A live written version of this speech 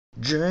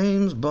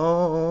James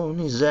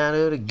Bond, he's at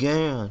it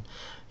again.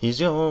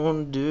 He's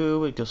gonna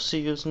do it, go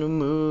see his new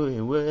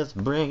movie with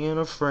bringing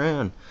a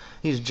friend.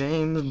 He's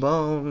James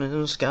Bond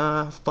in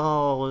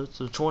Skyfall. It's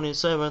the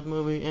 27th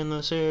movie in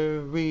the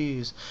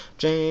series.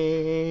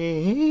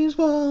 James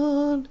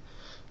Bond.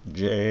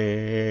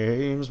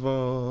 James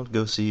Bond.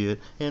 Go see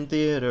it in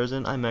theaters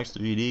in IMAX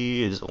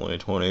 3D. It's only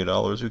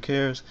 $20. Who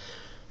cares?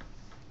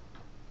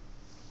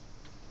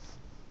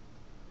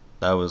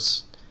 That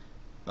was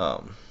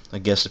a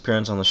guest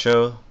appearance on the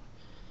show.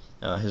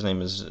 His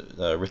name is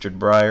Richard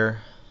Breyer.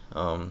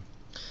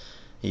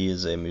 He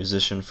is a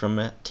musician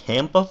from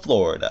Tampa,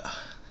 Florida.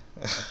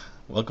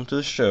 Welcome to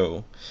the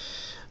show.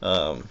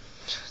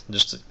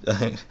 Just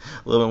a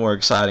little bit more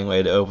exciting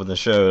way to open the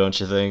show, don't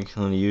you think,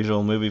 than the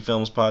usual Movie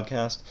Films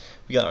podcast.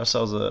 We got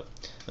ourselves a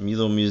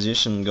little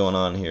musician going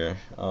on here.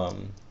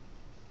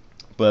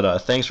 But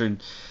thanks for,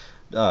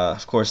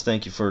 of course,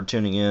 thank you for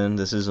tuning in.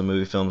 This is a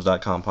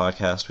MovieFilms.com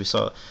podcast. We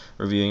saw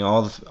reviewing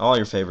all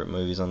your favorite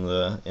movies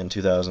in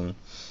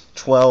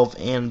 2012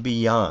 and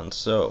beyond.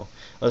 So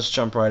let's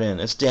jump right in.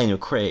 It's Daniel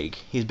Craig.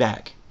 He's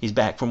back. He's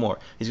back for more.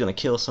 He's gonna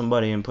kill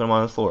somebody and put him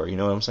on the floor. You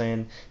know what I'm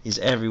saying? He's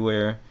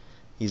everywhere.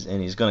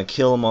 He's gonna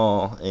kill them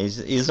all.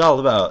 He's all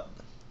about.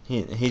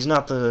 He's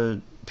not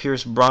the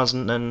Pierce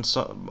Brosnan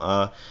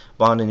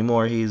Bond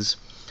anymore. He's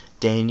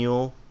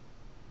Daniel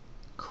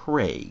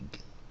Craig.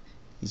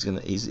 He's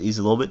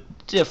a little bit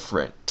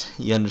different.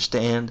 You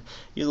understand?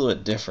 He's a little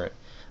bit different.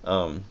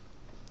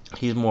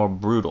 He's more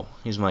brutal.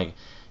 He's like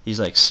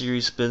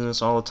serious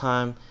business all the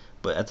time,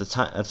 but at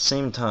the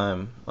same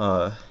time,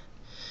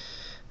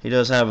 he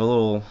does have a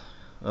little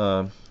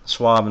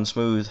suave and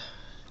smooth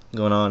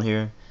going on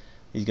here.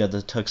 He's got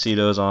the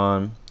tuxedos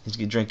on. He's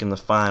drinking the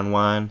fine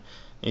wine.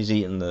 He's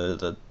eating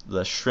the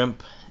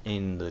shrimp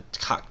and the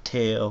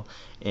cocktail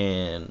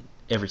and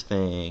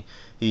everything.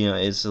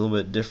 It's a little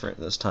bit different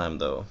this time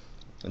though.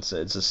 It's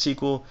a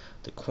sequel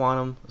to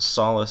Quantum of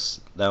Solace.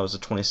 That was the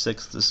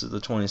 26th. This is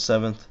the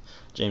 27th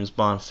James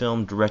Bond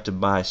film, directed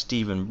by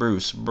Stephen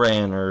Bruce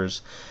Branners,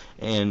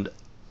 and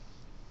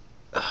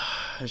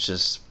it's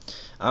just,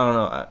 I don't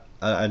know.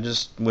 I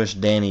just wish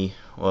Danny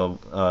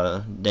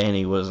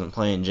wasn't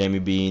playing Jamie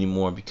B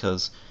anymore,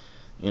 because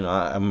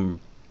I'm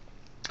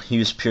a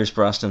huge Pierce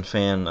Brosnan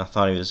fan. I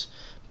thought he was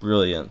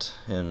brilliant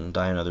in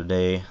Die Another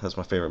Day. That's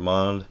my favorite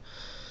Bond.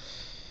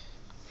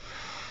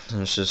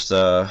 And it's just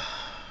a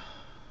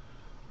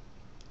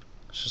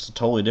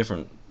totally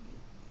different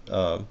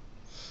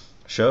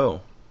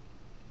show,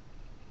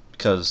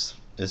 because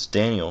it's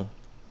Daniel.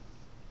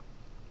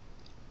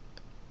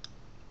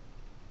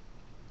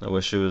 I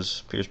wish it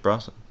was Pierce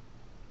Brosnan.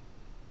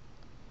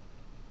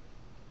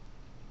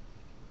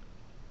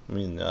 I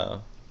mean,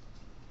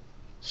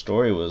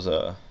 story was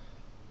okay.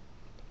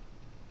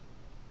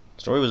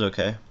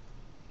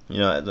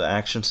 The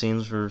action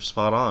scenes were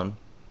spot on.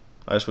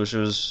 I just wish it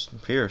was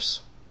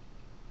Pierce.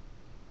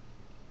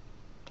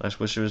 I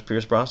just wish it was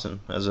Pierce Brosnan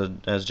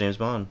as James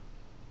Bond.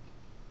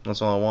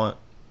 That's all I want.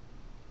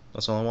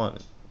 That's all I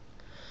want.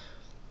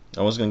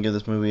 I was gonna give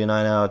this movie a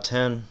 9 out of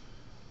 10.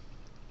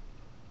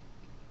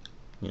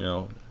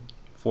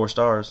 4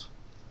 stars.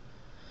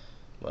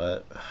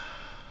 But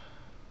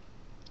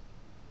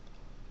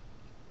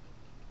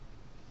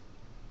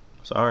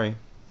sorry,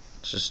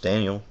 it's just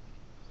Daniel.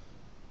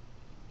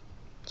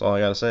 That's all I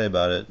gotta say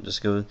about it.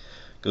 Just go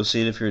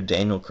see it if you're a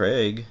Daniel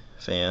Craig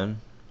fan.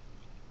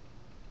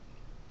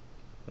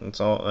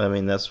 That's all. I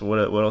mean, that's what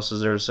else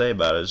is there to say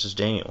about it? It's just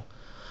Daniel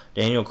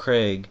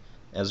Craig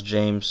as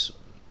James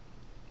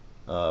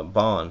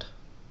Bond.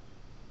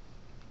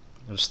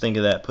 Just think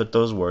of that. Put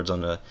those words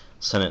on a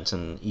sentence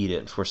and eat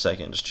it for a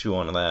second. Just chew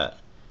on that.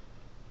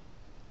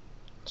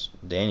 It's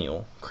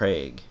Daniel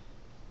Craig.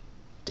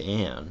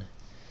 Dan.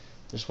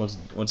 Just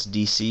what's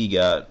DC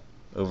got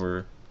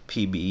over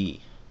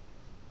PBE?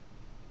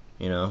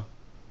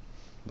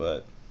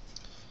 But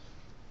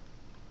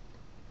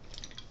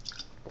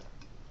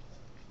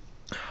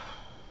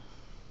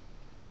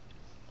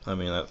I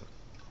mean,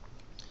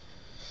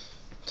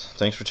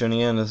 thanks for tuning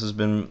in. This has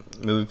been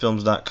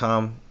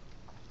MovieFilms.com.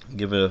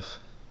 Give the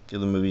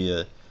movie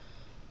a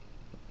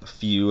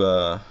few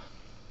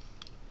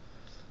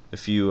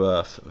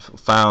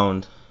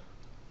found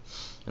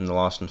in the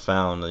lost and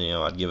found.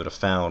 I'd give it a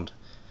found,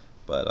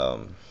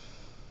 but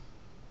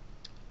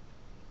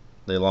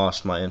they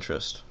lost my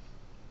interest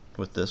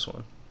with this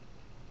one.